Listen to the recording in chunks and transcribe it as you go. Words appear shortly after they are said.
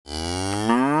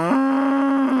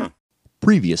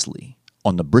Previously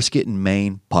on the Brisket and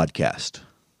Maine podcast.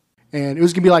 And it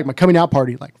was going to be like my coming out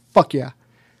party. Like, fuck yeah.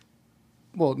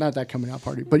 Well, not that coming out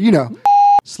party, but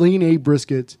slinging 8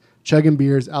 briskets, chugging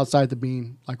beers outside the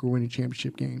bean like we're winning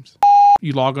championship games.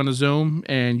 You log on to Zoom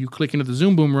and you click into the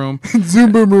Zoom Boom room.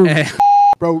 Zoom Boom room.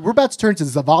 Bro, we're about to turn to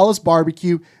Zavala's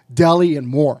Barbecue, Deli, and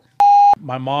more.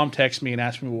 My mom texted me and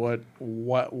asked me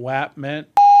what WAP meant.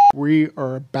 We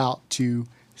are about to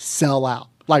sell out.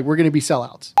 Like, we're going to be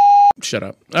sellouts. Shut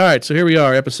up. All right, so here we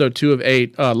are, episode 2 of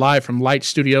 8, live from Light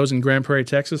Studios in Grand Prairie,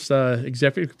 Texas.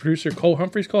 Executive producer Cole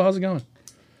Humphreys. Cole, how's it going?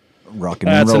 Rocking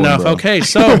and rolling, enough. bro. Okay,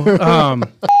 so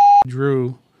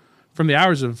Drew, from the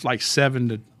hours of like 7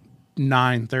 to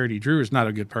 9:30, Drew is not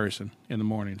a good person in the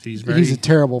mornings. He's a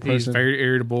terrible person. He's very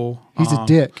irritable. He's a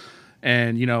dick.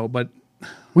 And, but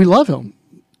we love him.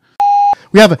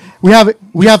 We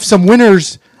have some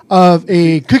winners of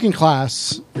a cooking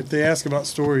class. If they ask about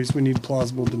stories, we need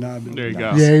plausible deniability. There you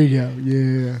go. There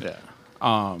you go.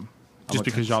 Yeah. Just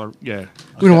because y'all are, we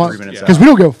don't want, because we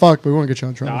don't give a fuck, but we want to get you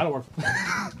on trouble. No, I don't work.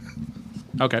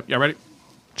 Okay, y'all ready?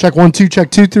 Check 1, 2, check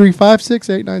 2, 3, 5, 6,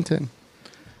 8, 9, 10. Do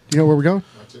you know where we're going?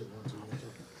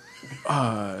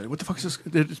 What the fuck is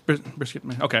this? It's Brisket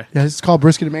Man. Okay. Yeah, this is called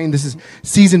Brisket and Maine. This is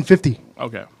season 50.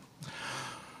 Okay.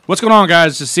 What's going on,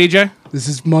 guys? This is CJ. This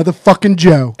is motherfucking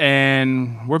Joe.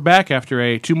 And we're back after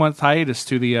a 2-month hiatus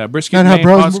to the Brisket No, Maine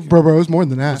podcast. bro, it's more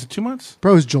than that. Was it 2 months?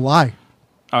 Bro, it's July.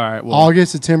 All right. Well,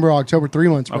 August, September, October, 3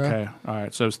 months, bro. okay. All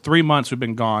right. So it's 3 months we've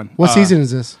been gone. What season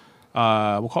is this?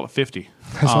 We'll call it 50.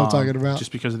 That's what I'm talking about.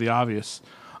 Just because of the obvious.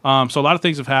 So a lot of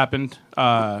things have happened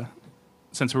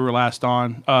since we were last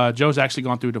on. Joe's actually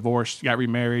gone through a divorce, got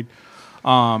remarried.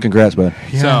 Congrats, bud.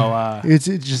 Yeah. So it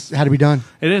just had to be done.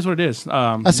 it is what it is.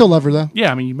 I still love her, though.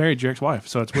 Yeah, I mean, you married your ex-wife,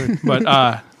 so it's weird.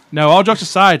 But no, all jokes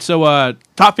aside, so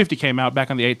Top 50 came out back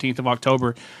on the 18th of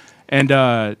October,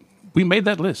 and we made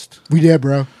that list. We did,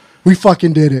 bro. We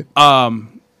fucking did it.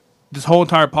 This whole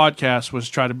entire podcast was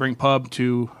try to bring Pub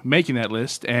to making that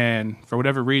list, and for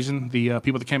whatever reason, the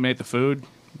people that came and ate the food,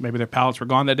 maybe their palates were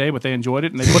gone that day, but they enjoyed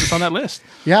it, and they put us on that list.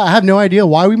 Yeah, I have no idea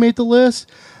why we made the list.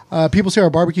 People say our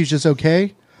barbecue's just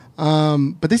okay,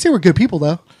 but they say we're good people,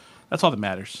 though. That's all that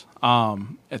matters.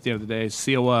 At the end of the day,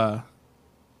 so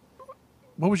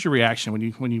what was your reaction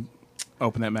when you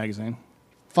opened that magazine?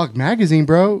 Fuck magazine,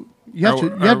 bro. The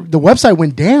Or- website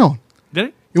went down. Did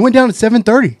it? It went down at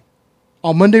 7:30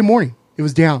 on Monday morning. It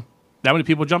was down. That many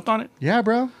people jumped on it? Yeah,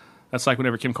 bro. That's like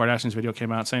whenever Kim Kardashian's video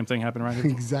came out. Same thing happened right here.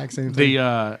 Exact same thing.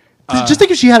 The Just think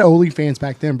if she had OnlyFans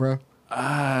back then, bro.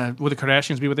 would the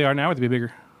Kardashians be what they are now? Or would they be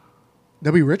bigger?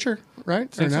 They'll be richer, right?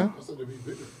 Or Think no?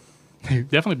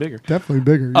 Definitely bigger. Definitely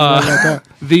bigger. You're right about that.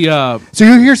 The So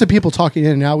you'll hear some people talking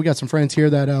in and out. We got some friends here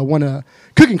that won a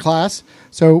cooking class.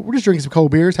 So we're just drinking some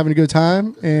cold beers, having a good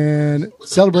time, and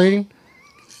celebrating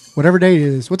whatever day it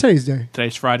is. What's today's day?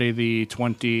 today's Friday the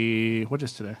 20. What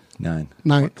is today? 9.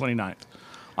 29th.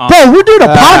 Bro, we're doing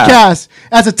a podcast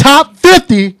as a top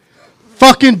 50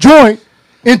 fucking joint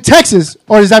in Texas.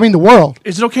 Or does that mean the world?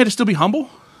 Is it okay to still be humble?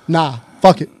 Nah,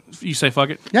 fuck it. You say fuck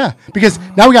it. Yeah, because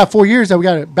now we got 4 years that we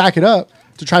got to back it up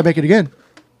to try to make it again.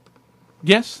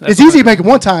 Yes, It's easy to make it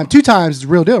one time. 2 times is the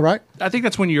real deal, right? I think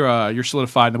that's when you're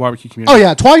solidified in the barbecue community. Oh,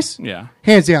 yeah, twice? Yeah.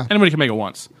 Hands down. Anybody can make it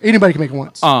once. Anybody can make it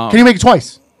once. Can you make it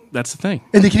twice? That's the thing.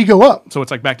 And then can you go up? So it's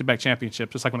like back-to-back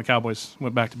championships, just like when the Cowboys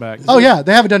went back-to-back. Oh, yeah,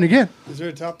 they haven't done it again. Is there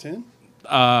a top 10?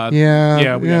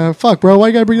 Yeah. Fuck, bro. Why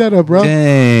you got to bring that up, bro?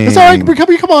 Dang. It's all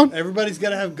right. Come on. Everybody's got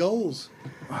to have goals.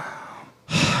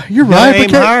 You're right. aim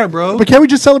higher, bro. But can't we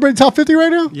just celebrate the top 50 right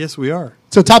now? Yes, we are.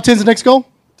 So top 10's the next goal?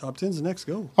 Top 10's the next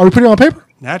goal. Are we putting it on paper?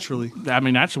 Naturally. I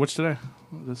mean, actually, what's today?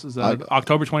 This is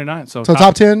October 29th. So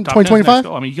top 10, 2025?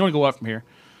 I mean, you can only go up from here.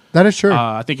 That is true.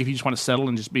 I think if you just want to settle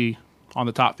and just be on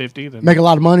the top 50, then Make a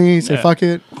lot of money, say Yeah. fuck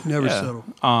it. Never settle.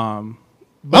 I'm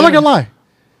not going to lie.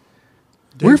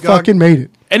 We fucking made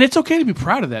it. And it's okay to be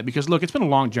proud of that because, look, it's been a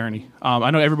long journey.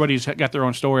 I know everybody's got their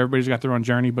own story. Everybody's got their own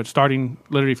journey. But starting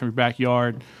literally from your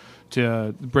backyard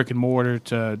to brick and mortar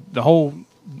to the whole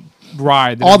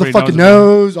ride. That All the everybody fucking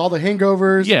knows no's, all the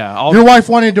hangovers. Yeah, Your wife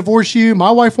wanted to divorce you.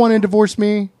 My wife wanted to divorce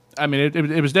me. I mean,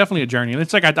 it was definitely a journey. And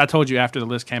it's like I told you after the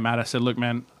list came out, I said, look,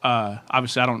 man,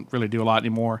 obviously I don't really do a lot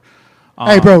anymore.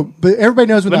 Hey, bro, but everybody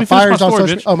knows when let me that finish fire my is on story,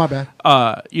 social. bitch. Oh, my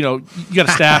bad. You got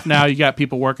a staff now. You got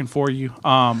people working for you.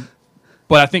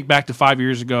 But I think back to 5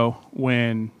 years ago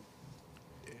when,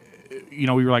 we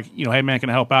were like, hey, man, can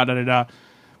I help out? Da-da-da.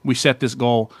 We set this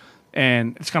goal.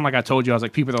 And it's kind of like I told you. I was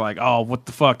like, people are like, oh, what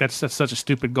the fuck? That's such a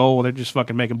stupid goal. They're just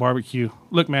fucking making barbecue.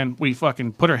 Look, man, we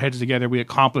fucking put our heads together. We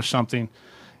accomplished something.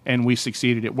 And we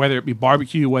succeeded at whether it be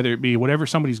barbecue, whether it be whatever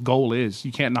somebody's goal is.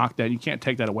 You can't knock that. You can't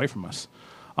take that away from us.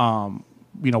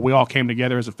 we all came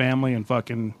together as a family and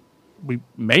fucking we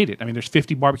made it. I mean, there's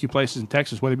 50 barbecue places in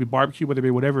Texas, whether it be barbecue, whether it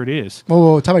be whatever it is.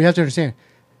 Whoa, Tom, you have to understand.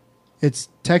 It's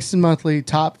Texas Monthly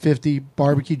top 50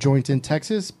 barbecue joints in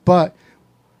Texas, but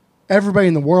everybody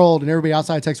in the world and everybody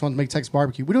outside Texas wants to make Texas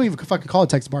barbecue. We don't even fucking call it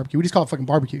Texas barbecue. We just call it fucking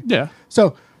barbecue. Yeah.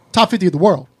 So top 50 of the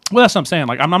world. Well, that's what I'm saying.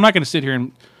 Like, I'm not going to sit here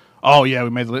and, oh yeah,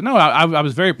 we made the list. No, I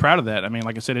was very proud of that. I mean,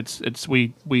 like I said, it's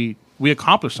we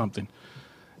accomplished something.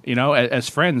 As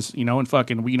friends, and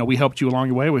fucking, we helped you along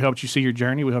your way. We helped you see your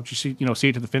journey. We helped you see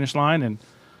it to the finish line. And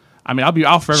I mean,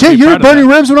 I'll forever shit, be you were proud of burning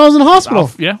that. ribs when I was in the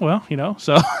hospital. Yeah, well,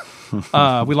 so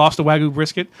we lost the Wagyu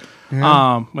brisket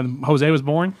when Jose was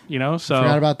born. So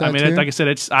forgot about that I mean, too. like I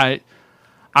said,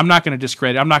 I'm not going to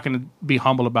discredit. I'm not going to be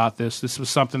humble about this. This was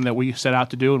something that we set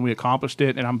out to do, and we accomplished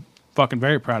it. And I'm fucking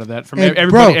very proud of that from And,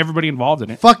 everybody involved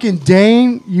in it. Fucking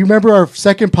Dane, you remember our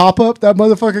second pop-up? That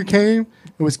motherfucker came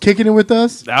and was kicking it with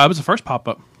us. That was the first pop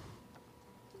up.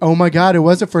 Oh my God, it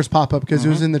was the first pop-up because it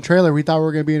was in the trailer. We thought we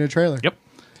were going to be in a trailer. Yep.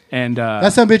 And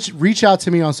That son of a bitch reached out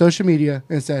to me on social media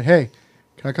and said, hey,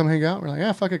 can I come hang out? We're like,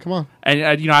 yeah, fuck it, come on. And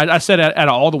I said out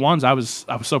of all the ones, I was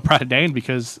so proud of Dane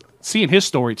because seeing his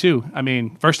story too. I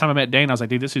mean, first time I met Dane, I was like,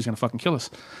 dude, this dude's gonna fucking kill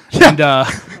us. Yeah. And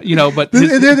but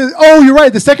And then, oh, you're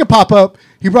right. The second pop-up,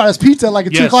 he brought us pizza at like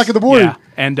at 2 o'clock in the morning. Yeah.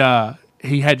 And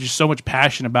he had just so much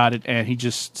passion about it, and he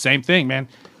just same thing, man.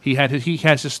 He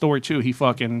has his story too.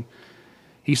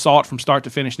 He saw it from start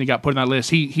to finish, and he got put on that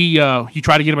list. You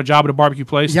tried to get him a job at a barbecue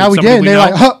place. Yeah, we did. And they're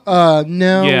like,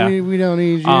 no, Yeah. we don't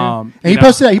need you. And he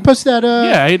posted that. He posted that.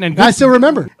 Yeah, and I still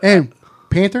remember. And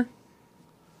Panther,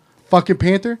 fucking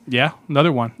Panther, yeah,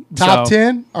 another one. top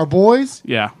 10, our boys.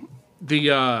 Yeah,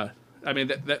 I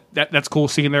mean that's cool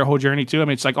seeing their whole journey too. I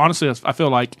mean, it's like honestly, I feel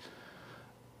like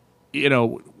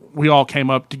we all came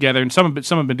up together, and some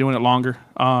have been doing it longer.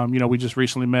 We just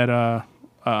recently met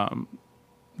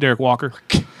Derek Walker.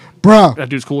 Bro, That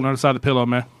dude's cool on the other side of the pillow,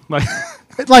 man.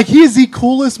 like he is the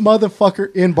coolest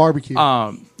motherfucker in barbecue.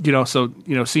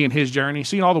 Seeing his journey,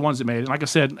 seeing all the ones that made it. Like I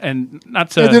said, and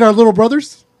not to And then our little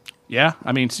brothers. yeah,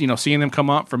 I mean, seeing them come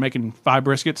up from making 5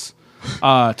 briskets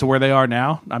to where they are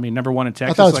now. I mean, number 1 in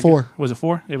Texas. thought it was 4. Was it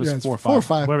 4? It was Yeah, it's 4 or 5. 4 or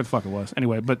 5. Whatever the fuck it was.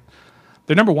 Anyway, but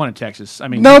they're number 1 in Texas. I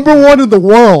mean, Number 1 in the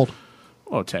world.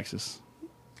 oh, Texas.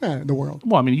 Yeah, in the world.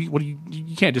 Well, I mean,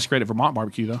 you can't discredit Vermont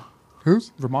barbecue though.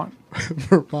 Who's? Vermont.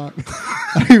 Vermont.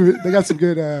 They got some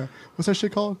good, what's that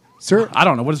shit called? Syrup? I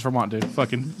don't know what does Vermont do.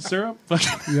 Fucking syrup.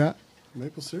 Yeah.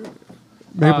 Maple syrup.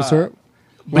 Maple syrup.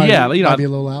 But yeah, might be a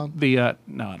little loud.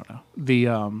 No, I don't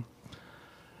know.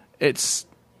 It's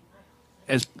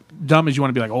as dumb as you want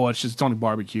to be like, oh, it's only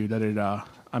barbecue.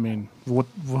 I mean, what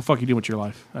the fuck you do with your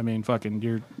life? I mean,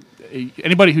 fucking,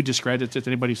 anybody who discredits it,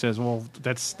 anybody who says, well,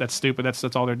 that's stupid. That's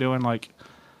all they're doing. Like,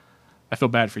 I feel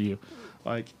bad for you.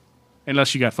 Like,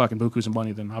 unless you got fucking bukus and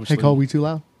bunny, then obviously. Hey, Cole, we too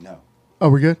loud? No. Oh,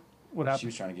 we're good? What She happened?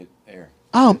 was trying to get air.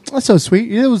 Oh, that's so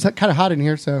sweet. It was kind of hot in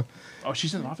here, so. Oh,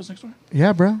 she's in the office next door.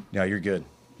 Yeah, bro. No, you're good.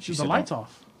 She's said the lights no.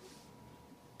 off.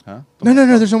 Huh? No.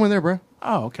 There's no one there, bro.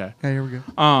 Oh, okay. Yeah, here we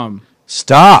go.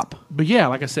 Stop. But yeah,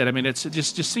 like I said, I mean, it's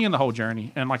just seeing the whole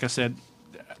journey, and like I said,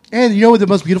 And you know what the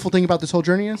most beautiful thing about this whole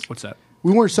journey is? what's that?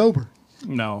 We weren't sober.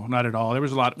 No, not at all. There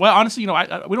was a lot. Well, honestly,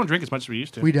 we don't drink as much as we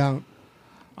used to. We don't.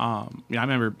 I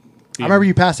remember. I remember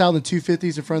you passed out in the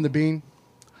 250s in front of the bean.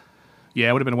 Yeah,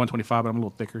 it would have been a 125, but I'm a little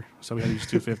thicker, so we had to use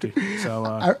 250.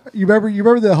 So You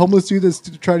remember the homeless dude that's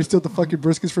trying to steal the fucking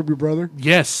briskets from your brother?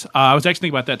 yes, I was actually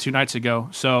thinking about that 2 nights ago.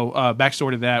 So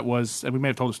backstory to that was, and we may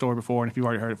have told the story before, and if you've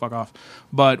already heard it, fuck off.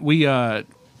 But we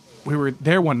were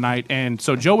there one night, and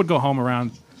so Joe would go home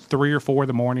around 3 or 4 in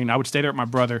the morning. I would stay there with my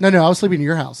brother. No, I was sleeping in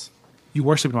your house. You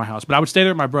were sleeping in my house, but I would stay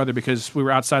there with my brother because we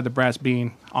were outside the Brass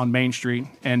Bean on Main Street,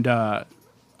 and I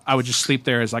would just sleep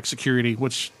there as like security,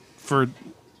 which for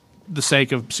the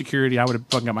sake of security, I would have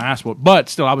fucking got my ass whooped. But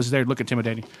still, I was there to look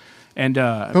intimidating. And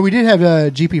But we did have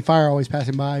GP Fire always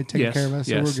passing by, taking care of us,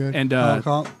 so we're good.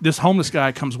 And this homeless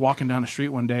guy comes walking down the street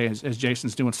one day as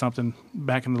Jason's doing something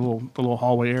back in the little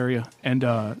hallway area, and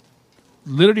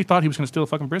literally thought he was going to steal a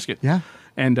fucking brisket. Yeah.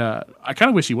 And I kind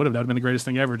of wish he would have. That would have been the greatest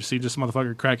thing ever to see just a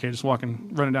motherfucker crackhead just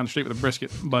running down the street with a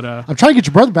brisket. But I'm trying to get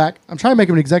your brother back. I'm trying to make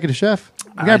him an executive chef.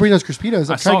 We got to bring those Crispitos.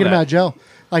 I'm trying to get him out of jail.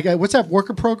 Like, what's that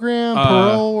worker program,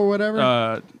 parole or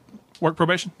whatever? Work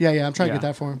probation? Yeah, I'm trying to get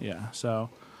that for him. Yeah, so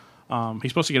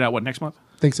he's supposed to get out, next month?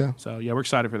 Think so. So, yeah, we're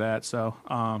excited for that. So,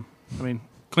 I mean,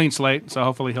 clean slate. So,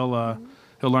 hopefully he'll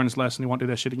learn his lesson. He won't do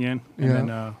that shit again. And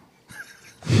Yeah.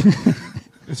 then,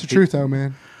 It's the truth, though,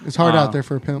 man. It's hard out there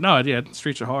for a pimp. no, yeah, the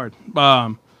streets are hard.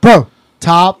 Bro,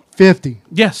 top 50.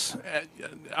 Yes,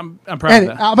 I'm proud And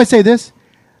of that. I'm going to say this.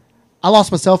 I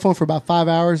lost my cell phone for about 5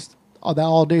 hours on that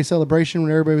all-day celebration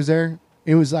when everybody was there.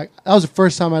 It was like that was the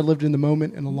first time I lived in the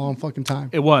moment in a long fucking time.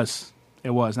 It was,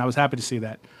 and I was happy to see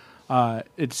that.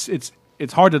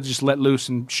 It's hard to just let loose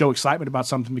and show excitement about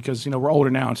something because we're older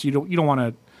now, and so you don't want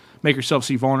to make yourself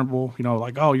seem vulnerable.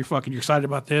 Like, oh, you're excited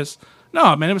about this.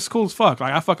 No, man, it was cool as fuck.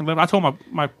 Like I fucking lived. I told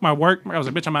my work, I was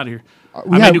like, bitch, I'm out of here.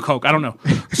 I may do coke. I don't know.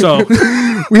 So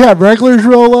we had regulars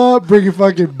roll up, bringing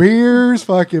fucking beers,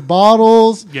 fucking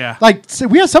bottles. Yeah, like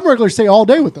we had some regulars stay all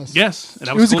day with us. Yes, and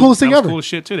it was the coolest thing ever. Cool as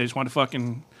shit too. They just wanted to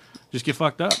fucking just get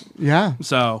fucked up. Yeah.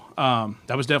 So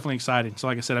that was definitely exciting. So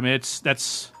like I said, I mean,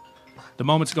 that's the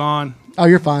moment's gone. Oh,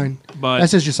 you're fine. But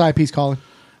that's just your side piece calling.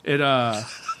 The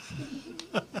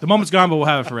moment's gone, but we'll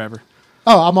have it forever.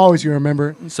 Oh, I'm always gonna remember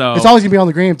it. So it's always gonna be on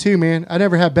the gram too, man. I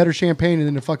never had better champagne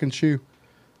than a fucking shoe.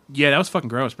 Yeah, that was fucking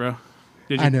gross, bro.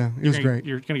 I know it was great.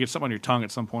 You're gonna get something on your tongue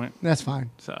at some point. That's fine.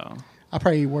 So I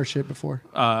probably eat worse shit before.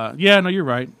 Yeah, no, you're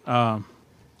right.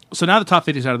 So now the top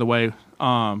 50's out of the way.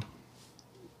 One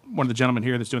of the gentlemen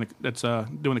here that's doing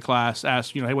the class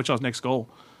asked, hey, what's y'all's next goal?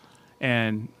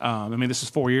 And I mean, this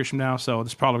is 4 years from now, so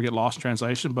this probably get lost in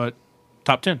translation. But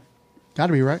top 10. Got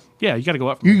to be right. Yeah, you got to go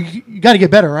up. You got to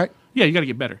get better, right? Yeah, you got to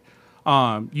get better.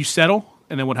 You settle,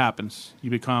 and then what happens? You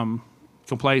become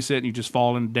complacent, and you just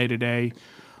fall in day to day.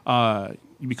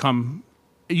 You become.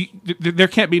 There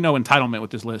can't be no entitlement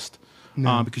with this list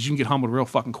because you can get humbled real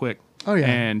fucking quick. Oh yeah.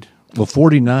 And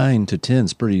 49 to 10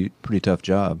 is pretty tough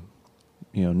job.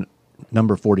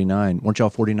 Number 49. Weren't y'all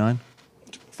 49?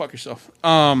 Fuck yourself.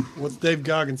 What's Dave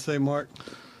Goggins say, Mark?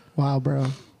 Wow, bro.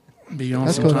 Be on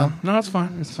that's sometime. cool. No, that's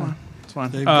fine. It's fine. It's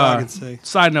fine. Dave Goggins say.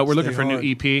 Side note: we're looking Stay for a hard.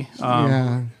 new EP.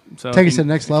 Yeah. So take us to the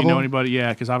next level. If you know anybody? Yeah,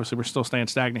 because obviously we're still staying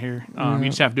stagnant here. You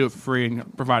just have to do it for free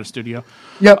and provide a studio.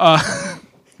 Yep.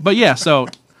 But yeah, so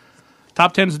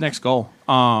top 10 is the next goal.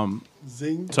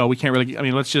 Zing. So we can't really. I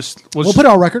mean, we'll put it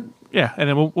on record. Yeah, and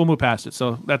then we'll move past it.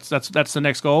 So that's the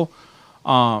next goal,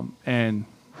 and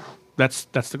that's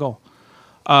the goal.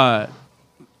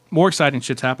 More exciting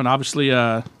shit's happened. Obviously,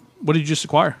 what did you just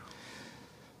acquire?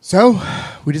 So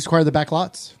we just acquired the back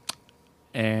lots.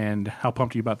 And how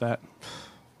pumped are you about that?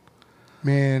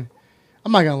 Man,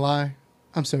 I'm not gonna lie,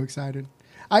 I'm so excited.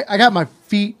 I got my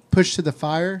feet pushed to the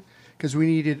fire because we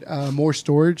needed more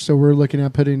storage. So we're looking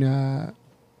at putting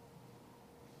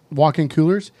walk-in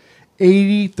coolers.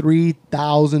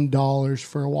 $83,000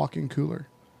 for a walk-in cooler.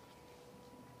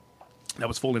 That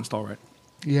was full install, right?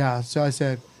 Yeah. So I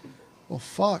said, well,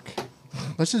 fuck.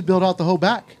 Let's just build out the whole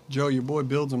back. Joe, your boy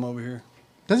builds them over here.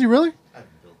 Does he really? I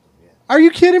haven't built them yet. Are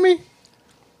you kidding me?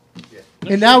 Yeah.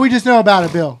 And now we just know about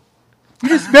it, Bill. You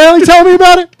just barely tell me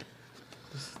about it?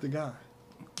 This is the guy.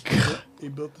 He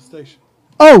built the station.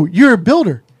 Oh, you're a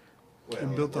builder. He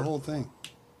built the whole thing.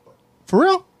 For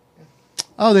real?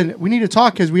 Oh, then we need to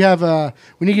talk because we need to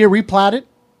get replatted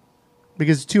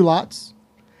because it's 2 lots.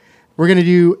 We're going to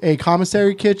do a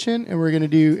commissary kitchen and we're going to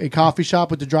do a coffee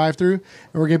shop with the drive-through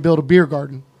and we're going to build a beer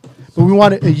garden. But we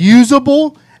want a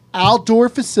usable outdoor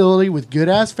facility with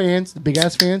good-ass fans, the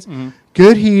big-ass fans,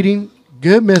 good heating,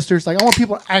 good misters. Like, I want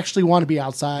people to actually want to be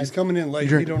outside. He's coming in late.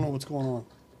 He don't know what's going on.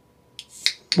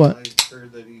 What? I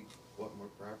heard that he bought more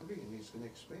property and he's going to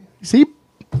expand. See?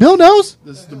 Bill knows.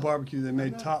 This is the barbecue they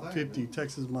made top 50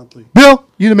 Texas Monthly. Bill,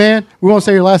 you the man. We won't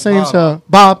say your last name, Bob. so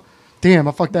Bob. Damn,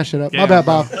 I fucked that shit up. Yeah. My bad,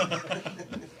 Bob.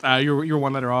 You're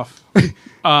one letter off. But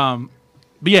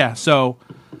yeah, so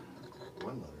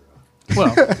One letter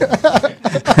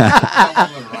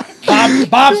well,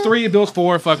 Bob's 3, Bill's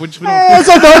 4. Fuck, we don't. It's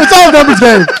all a numbers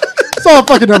game. It's all a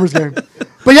fucking numbers game.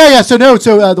 But yeah. So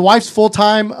the wife's full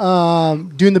time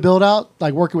doing the build out,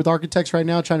 like working with architects right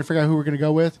now, trying to figure out who we're gonna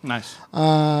go with. Nice.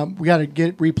 We got to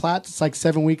get replats. It's like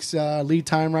 7 weeks lead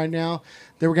time right now.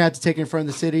 Then we're gonna have to take it in front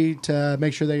of the city to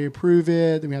make sure they approve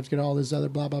it. Then we have to get all this other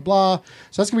blah blah blah.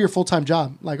 So that's gonna be your full time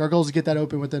job. Like our goal is to get that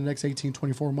open within the next 18,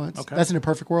 24 months. Okay. That's in a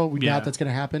perfect world. We Yeah. doubt that's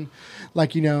gonna happen.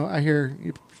 Like I hear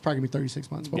it's probably gonna be 36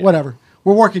 months, but whatever.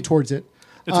 We're working towards it.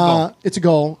 It's a goal. It's a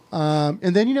goal.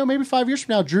 And then maybe 5 years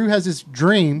from now, Drew has this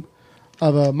dream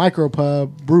of a micro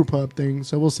pub, brew pub thing.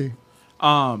 So we'll see.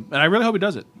 And I really hope he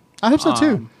does it. I hope so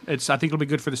too. I think it'll be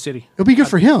good for the city. It'll be good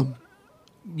for him.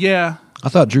 Yeah. I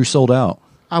thought Drew sold out.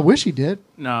 I wish he did.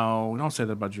 No, don't say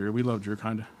that about Drew. We love Drew,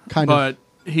 kind of. Kind of. But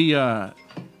he, I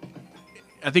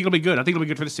think it'll be good. I think it'll be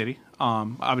good for the city.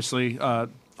 Obviously,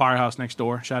 Firehouse next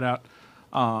door. Shout out.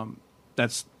 They're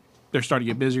starting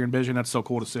to get busier and busier, and that's so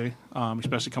cool to see.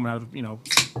 Especially coming out of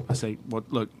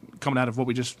coming out of what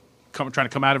we just trying to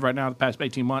come out of right now the past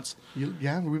 18 months.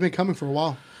 Yeah, we've been coming for a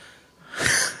while.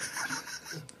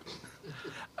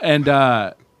 And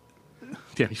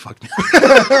damn, you fucked me.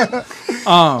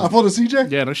 I pulled a CJ.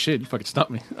 Yeah, no shit. You fucking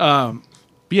stumped me.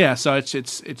 But yeah, so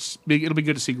it's big. It'll be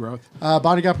good to see growth.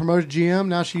 Bonnie got promoted to GM.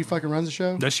 Now she fucking runs the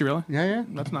show. Does she really? Yeah.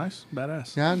 That's nice.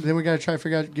 Badass. Yeah, then we got to try to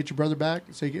figure out get your brother back.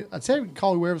 So I'd say we can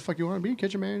call you wherever the fuck you want to be,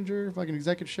 kitchen manager, fucking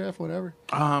executive chef, whatever.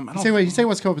 I don't He said he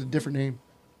wants to come up with a different name.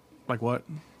 like what.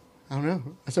 I don't know.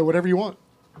 I said whatever you want.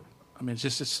 I mean,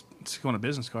 it's going on a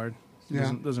business card. It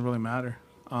Yeah. doesn't really matter.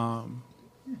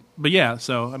 But yeah,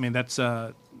 so I mean that's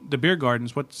the beer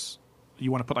gardens. What's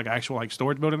you want to put like actual like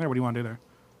storage building there? What do you want to do there?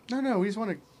 No, we just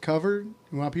want to cover.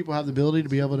 We want people to have the ability to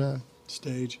be able to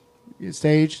Stage.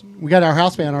 stage. We got our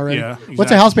house band already. Yeah, What's the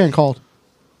exactly. house band called?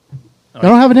 They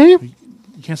don't have a name?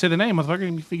 You can't say the name,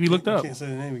 motherfucker. You looked I up. can't say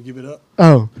the name. We give it up.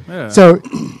 Oh. Yeah. So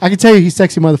I can tell you he's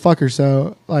sexy motherfucker.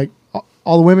 So like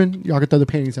all the women, y'all can throw the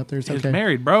panties up there. It's He's okay.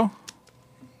 married, bro.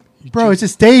 Bro, it's a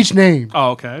stage name.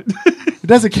 Oh, okay. It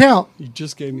doesn't count. You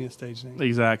just gave me a stage name.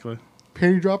 Exactly.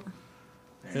 Panty dropper.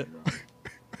 Hit.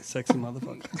 Sexy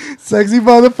motherfucker. Sexy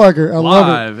motherfucker. I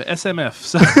love it. Live SMF.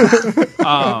 So,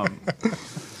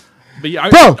 but yeah,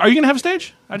 Bro! are you gonna have a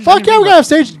stage? Fuck yeah, we're gonna have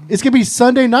stage. It's gonna be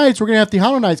Sunday nights. We're gonna have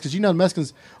Tejano nights because you know the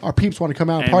Mexicans, our peeps want to come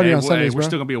out and party on Sundays, We're bro.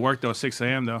 still gonna be at work though at 6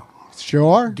 a.m. though.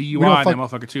 Sure are. DUI We don't and that fuck-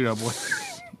 motherfucker too, though, boy.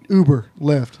 Uber,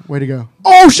 Lyft. Way to go.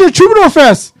 Oh shit, Troubadour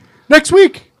Fest next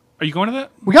week. Are you going to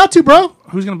that? We got to, bro.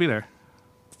 Who's gonna be there?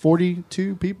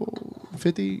 42 people,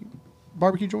 50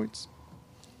 barbecue joints.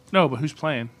 No, but who's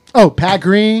playing? Oh, Pat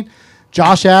Green,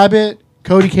 Josh Abbott,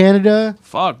 Cody Canada.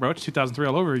 Fuck, bro. It's 2003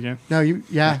 all over again. No,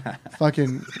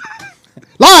 fucking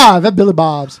live at Billy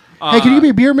Bob's. Hey, can you give me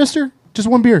a beer, mister? Just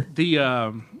one beer.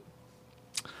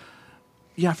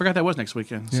 Yeah, I forgot that was next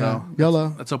weekend. Yeah, So YOLO.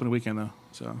 that's open weekend though.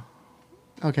 So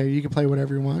Okay, you can play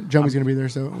whatever you want. Joey's going to be there,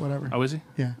 so whatever. oh, is he?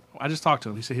 Yeah. I just talked to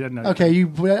him. He said he doesn't know. Okay, you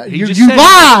He you just you said he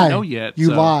lie. doesn't know yet, You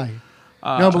so- lie.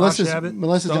 No, Melissa's Abbott,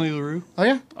 Melissa's. Tony LaRue. Oh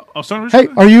yeah. Oh, Stone Rouge? Hey,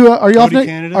 are you off? Cody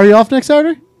Canada. Are you off next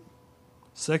Saturday?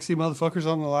 Sexy motherfuckers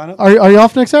on the lineup. Are you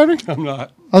off next Saturday? I'm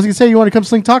not. I was gonna say you want to come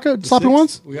sling taco, The sloppy sixth?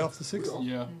 ones. We off the 6th?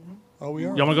 Yeah. Oh, we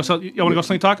are. Y'all want to go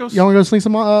sling tacos? You want to go sling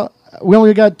some? We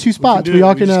only got 2 spots. do We it.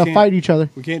 all We can just can't- fight each other.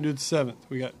 We can't do it the 7th.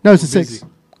 No, it's the we're busy. 6th.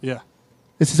 Yeah,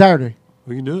 It's a Saturday.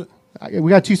 we can do it.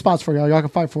 We got 2 spots for y'all. Y'all can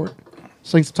fight for it.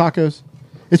 Sling some tacos.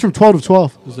 It's from 12 to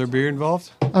 12. Is there beer involved?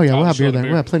 Oh yeah, we'll have sure, beer the there.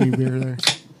 beer. We'll have plenty of beer there.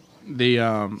 The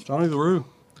Tony LaRue.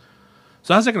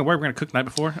 So how's that gonna work? We're gonna cook the night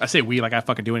before. I say we like I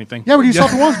fucking do anything. Yeah, we do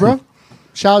sloppy ones, bro.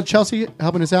 Shout out Chelsea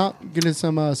helping us out, getting us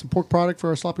some pork product for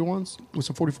our sloppy ones with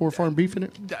some 44 farm beef in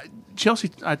it.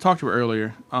 Chelsea, I talked to her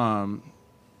earlier.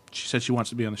 She said she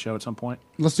wants to be on the show at some point.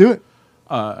 Let's do it.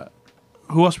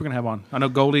 Who else we're gonna have on? I know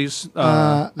Goldie's.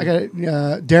 I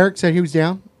got Derek said he was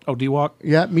down. Oh, D-Walk,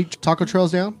 Yeah, Meat Taco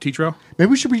Trail's down. Tetro.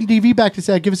 Maybe we should bring DV back to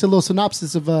say, give us a little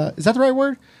synopsis of. Is that the right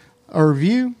word? A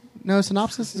review? No,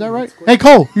 synopsis. Is that right? Hey,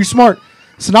 Cole, you're smart.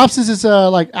 Synopsis is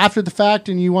like after the fact,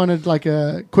 and you wanted like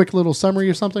a quick little summary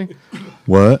or something.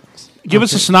 What? Give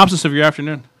us a synopsis of your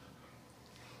afternoon.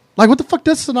 Like, what the fuck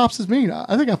does synopsis mean?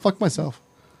 I think I fucked myself.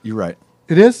 You're right.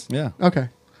 It is? Yeah. Okay.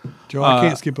 Joe, I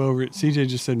can't skip over it. CJ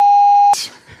just said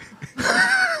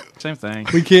Same thing.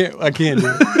 we can't. I can't do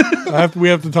it. We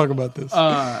have to talk about this.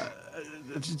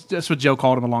 That's what Joe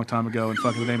called him a long time ago, and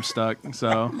fucking the name stuck.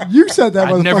 So You said that,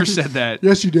 I never motherfucker. said that.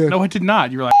 Yes, you did. No, I did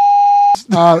not. You were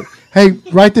like, Hey,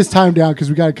 write this time down because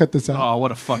we got to cut this out. oh,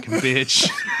 what a fucking bitch.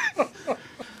 All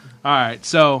right,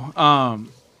 so,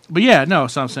 but yeah, no.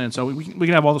 So I'm saying, so we can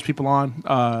have all those people on,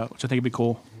 which I think would be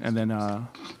cool, and then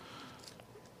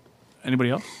anybody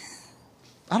else?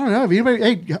 I don't know. If anybody,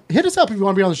 hey, hit us up if you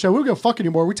want to be on the show. We don't give a fuck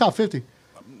anymore. We top 50.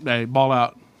 Hey, ball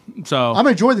out. So I'm going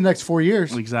to enjoy the next 4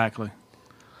 years. exactly.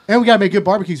 And we got to make good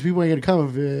barbecues. People ain't going to come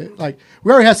of it. Like,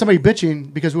 we already had somebody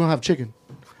bitching because we don't have chicken.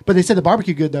 But they said the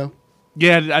barbecue good, though.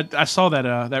 Yeah, I saw that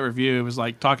that review. It was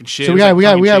like talking shit. So It we was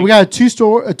got like we got tongue-in-cheek.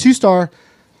 a 2-star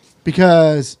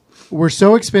because we're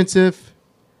so expensive.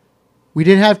 We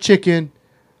didn't have chicken,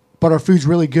 but our food's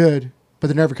really good, but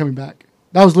they're never coming back.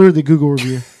 That was literally the Google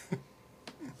review.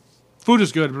 Food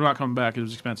is good, but we're not coming back. It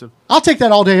was expensive. I'll take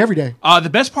that all day, every day. The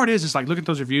best part is like look at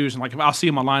those reviews and like I'll see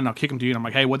them online and I'll kick them to you and I'm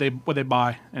like, hey, what they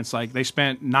buy? And it's like they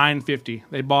spent $9.50.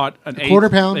 They bought an quarter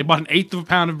pound. They bought an eighth of a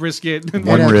pound of brisket. And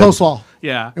One rib. coleslaw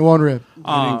yeah, and 1 rib. They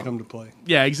didn't come to play.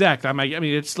 yeah, exactly. I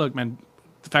mean, it's look, man.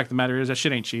 The fact of the matter is that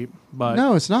shit ain't cheap. But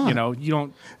No, it's not. You know, you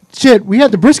don't. Shit, we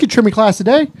had the brisket trimming class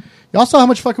today. Y'all saw how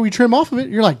much fucking we trim off of it.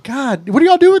 You're like, God, what do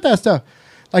y'all do with that stuff?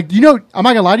 Like, I'm not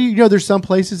gonna lie to you. You know, there's some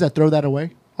places that throw that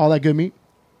away, all that good meat,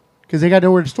 because they got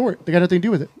nowhere to store it. They got nothing to do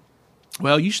with it.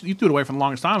 Well, you threw it away for the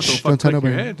longest time. So Don't tell fuck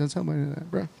your nobody. head. Don't tell nobody that,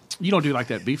 bro. You don't do like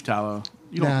that beef tallow.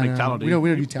 You don't Nah, make no, tallow. Do we you?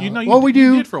 don't do You tallow. know, Well, we do.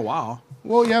 You did for a while.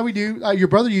 Well, yeah, we do. Your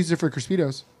brother used it for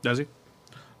Crispitos. Does he?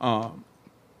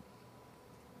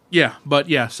 Yeah, but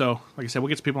yeah. So like I said, we'll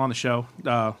get some people on the show.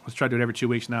 Let's try to do it every 2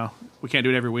 weeks now. We can't do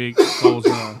it every week.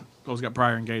 Cole's got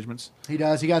prior engagements. He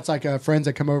does. He got like friends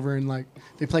that come over and like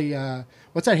they play.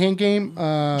 What's that hand game?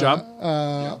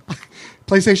 Job.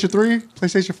 PlayStation 3,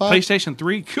 PlayStation 5. PlayStation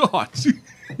 3. God, You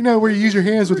know where you use your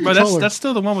hands with the but controller. that's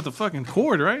still the one with the fucking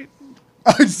cord, right?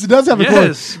 It does have a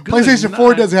Yes, cord. good PlayStation 4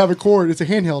 night. doesn't have a cord. It's a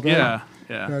handheld, right? Yeah.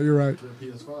 Yeah, you're right.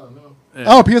 PS5 now. Yeah.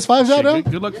 Oh, PS5's out Shit, now?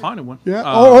 good luck finding one. Yeah.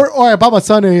 Uh, or I bought my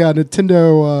son a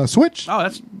Nintendo Switch. Oh,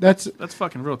 That's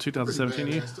fucking real. 2017.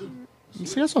 Yeah.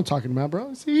 see, that's what I'm talking about,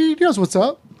 bro. See, he knows what's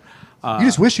up. You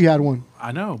just wish you had one.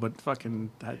 I know, but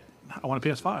fucking, I want a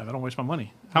PS5. I don't waste my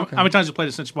money. How many times you played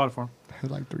it since you bought it for him?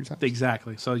 Like 3 times.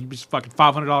 Exactly. So you just fucking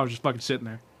 $500 just fucking sitting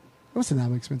there. It wasn't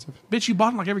that expensive. Bitch, you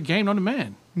bought him like every game known to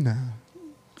man. No.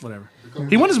 Whatever.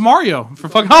 He won his Mario for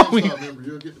fucking Halloween. Member,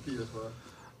 you'll get the PS5.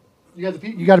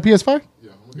 You got a PS5?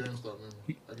 Yeah, I'm a GameStop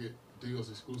member. I get deals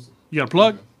exclusive. You got a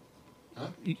plug? Huh?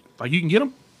 Like you can get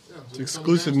them? Yeah, It's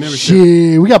exclusive membership.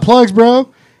 Shit, we got plugs,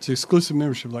 bro. It's exclusive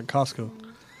membership like Costco.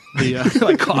 The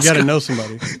like Costco. You got to know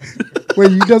somebody.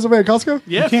 Wait, you done something at Costco?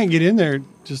 Yeah, You can't get in there. You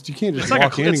can't just it's like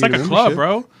walk in. it's and like get a club, membership.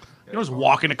 bro. You don't just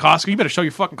walk into Costco. You better show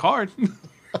your fucking card.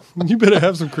 You better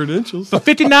have some credentials. For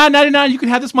 $59.99, you can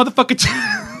have this motherfucker.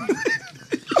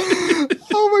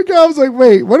 Oh my god! I was like,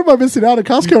 wait, what am I missing out at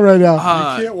Costco right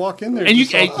now? You can't walk in there. and you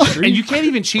just off the street. and you can't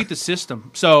even cheat the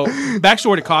system. So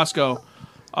backstory to Costco,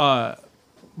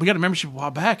 we got a membership a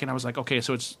while back, and I was like, okay,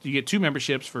 so it's you get 2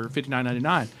 memberships for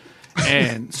 $59.99.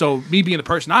 And so me being the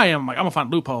person I am, I'm like, I'm gonna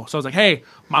find a loophole. So I was like, hey,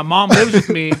 my mom lives with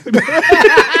me, and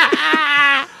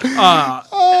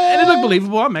it looked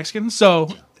believable. I'm Mexican, so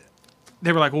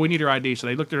they were like, well, we need her ID. So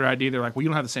they looked at her ID. They're like, well, you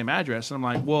don't have the same address. And I'm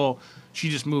like, well, she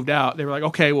just moved out. They were like,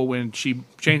 okay, well, when she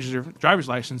changes her driver's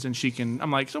license, and she can.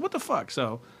 I'm like, so what the fuck?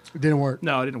 So It didn't work.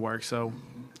 no, it didn't work. So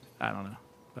I don't know,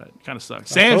 but it kind of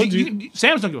sucks. Sam's, told you.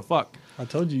 Sam's don't give a fuck. I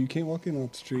told you can't walk in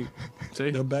off the street.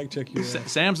 See, They'll back check you.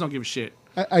 Sam's don't give a shit.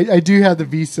 I do have the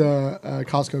Visa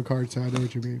Costco card, so I know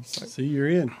what you mean. See, you're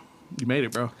in. You made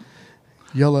it, bro.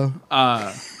 Yellow.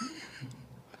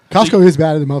 Costco is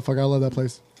bad as a motherfucker. I love that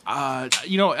place.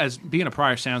 You know, as being a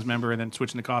prior Sam's member and then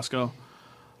switching to Costco,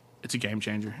 it's a game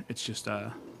changer. It's just,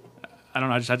 I don't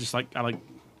know. I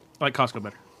like Costco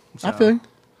better. So, I feel you.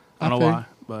 I don't I know feel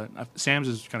why, but Sam's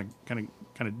is kind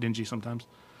of dingy sometimes.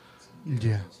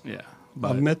 Yeah. Yeah,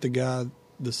 but I've met the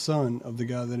son of the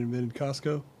guy that invented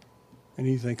Costco, and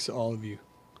he thanks all of you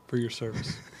for your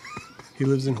service. He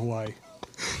lives in Hawaii.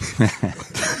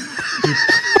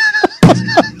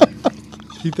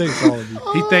 He thanks all of you.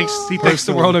 he thanks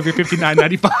the world of your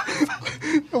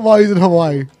 $59.95. While he's in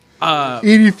Hawaii.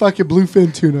 Eating fucking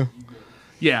bluefin tuna.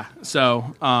 Yeah,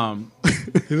 so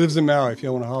He lives in Maui. If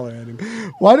y'all want to holler at him,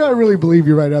 Why do I really believe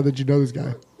you right now that you know this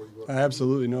guy? I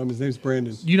absolutely know him. His name's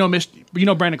Brandon. you know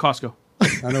Brandon Costco.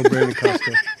 I know Brandon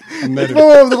Costco. I met him.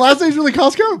 Oh, the last name's really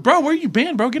Costco? Bro, where you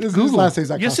been, bro? Get His Google. last name's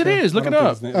not yes, Costco. it is. Look I it don't think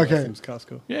up. his name- Okay. Last name's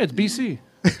Costco. Yeah, it's BC.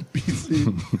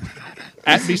 BC.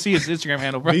 At BC is Instagram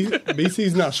handle, bro.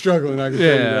 BC's not struggling. I can tell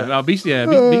you Yeah, that. no, BC. Yeah,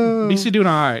 BC doing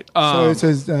all right. So it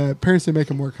says parents didn't make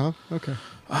him work, huh? Okay.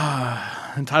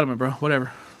 Entitlement, bro.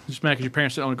 Whatever. Just mad because your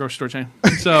parents own a grocery store chain.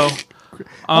 So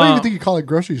I don't even think you call it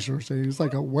grocery store. It's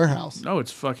like a warehouse. no,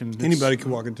 it's fucking Anybody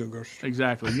can walk into a grocery store.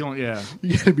 Exactly. You don't. Yeah.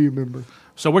 You got to be a member.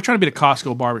 So we're trying to be the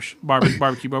Costco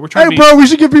barbecue, bro. We're trying Hey, to be. bro, we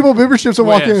should give people memberships and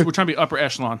Well, walk yeah, so in. we're trying to be upper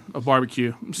echelon of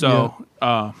barbecue. So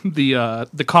the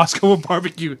Costco of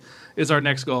barbecue is our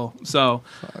next goal. So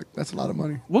Fuck, that's a lot of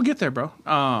money. we'll get there, bro.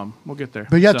 We'll get there.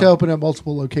 But you have to So- open up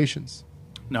multiple locations.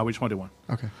 No, we just want to do one.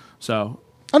 Okay. So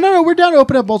Oh, no, we're down to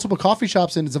open up multiple coffee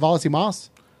shops in Zavalas Imas.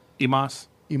 Imas.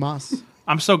 Imas.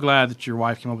 I'm so glad that your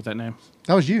wife came up with that name.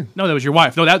 That was you. No, that was your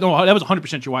wife. No, that was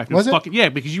 100% your wife. Was it? Fucking, yeah,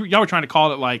 because y'all were trying to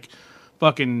call it like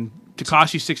fucking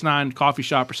Tekashi 6ix9ine coffee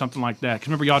shop or something like that. Because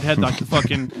remember, y'all had like the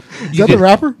fucking. Is that the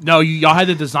rapper? No, y'all had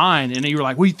the design, and then you were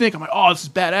like, "What do you think?" I'm like, "Oh, this is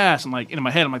badass." I'm like, in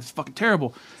my head, I'm like, "This is fucking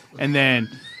terrible." And then,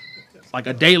 like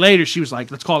a day later, she was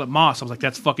like, "Let's call it Moss." I was like,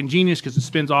 "That's fucking genius because it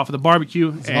spins off of the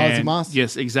barbecue." Zavalas Moss?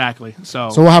 Yes, exactly. So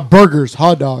So we'll have burgers,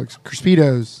 hot dogs,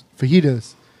 Crispitos,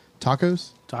 fajitas,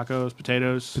 tacos, tacos,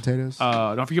 potatoes.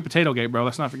 Don't forget Potato Gate, bro.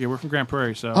 Let's not forget. We're from Grand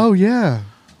Prairie, so. Oh, yeah.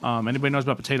 Anybody knows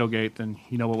about Potato Gate, then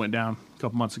you know what went down a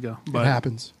couple months ago. But It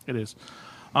happens. It is.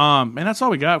 And that's all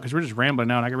we got because we're just rambling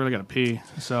now, and I really got to pee.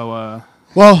 So,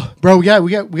 Well, bro, we got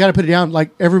to put it down.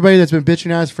 Like everybody that's been bitching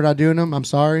at us for not doing them, I'm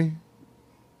sorry.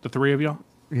 the 3 of y'all?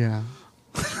 Yeah.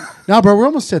 No, bro, we're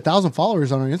almost at 1,000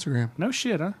 followers on our Instagram. No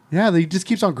shit, huh? Yeah, they just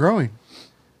keeps on growing.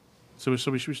 So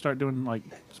we should start doing like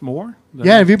some more?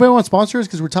 Yeah, if anybody wants to sponsor us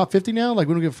because we're top 50 now, like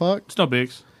we don't give a fuck. It's no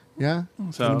bigs. Yeah.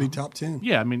 So It'll be top 10.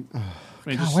 yeah, I mean,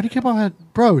 mean, God, just, why do you keep on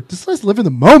that, bro? Just let's live in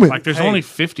the moment. like, there's only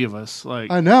 50 of us.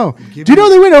 Like, I know. Give Do you know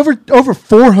me- they went over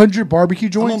 400 barbecue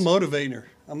I'm joints? a motivator.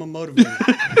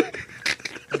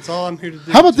 That's all I'm here to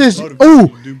do. How about Just this? motivate Oh, you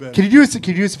to do better. can you do us? Can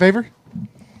you do us a favor?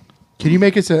 Can you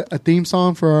make us a theme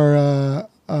song for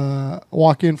our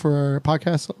walk in for our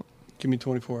podcast? Give me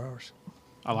 24 hours.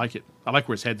 I like it. I like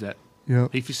where his head's at. Yeah.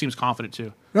 He seems confident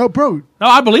too. No, bro. No,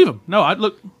 I believe him. No, I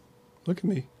look. Look at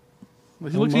me. He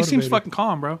seems motivated. fucking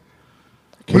calm, bro.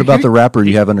 What about the rapper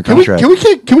you have under Can we?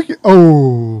 contract? Can we?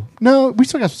 Oh no, we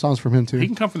still got some songs from him too. He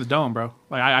can come from the dome, bro.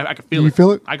 Like I can feel You it.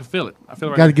 feel it? I can feel it. I feel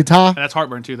it. Right Got a now. guitar, And that's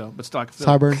heartburn too, though. But still, I can feel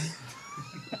Cyber. it.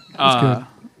 good.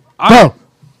 All Bro, right.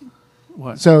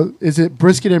 What? so is it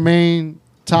brisket and Maine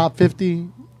top 50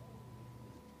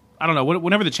 I don't know.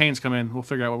 Whenever the chains come in, we'll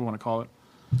figure out what we want to call it.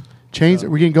 chains? Are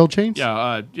we getting gold chains?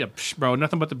 Yeah, bro.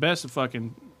 Nothing but the best of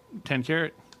fucking 10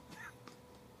 carat.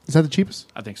 Is that the cheapest?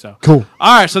 I think so. Cool.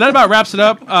 All right, so that about wraps it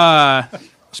up.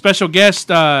 Special guest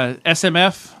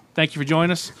SMF. Thank you for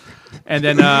joining us. And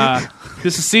then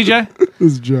this is CJ.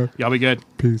 This is Joe. Y'all be good.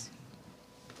 Peace.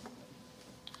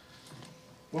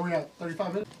 What we got?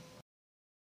 35 minutes.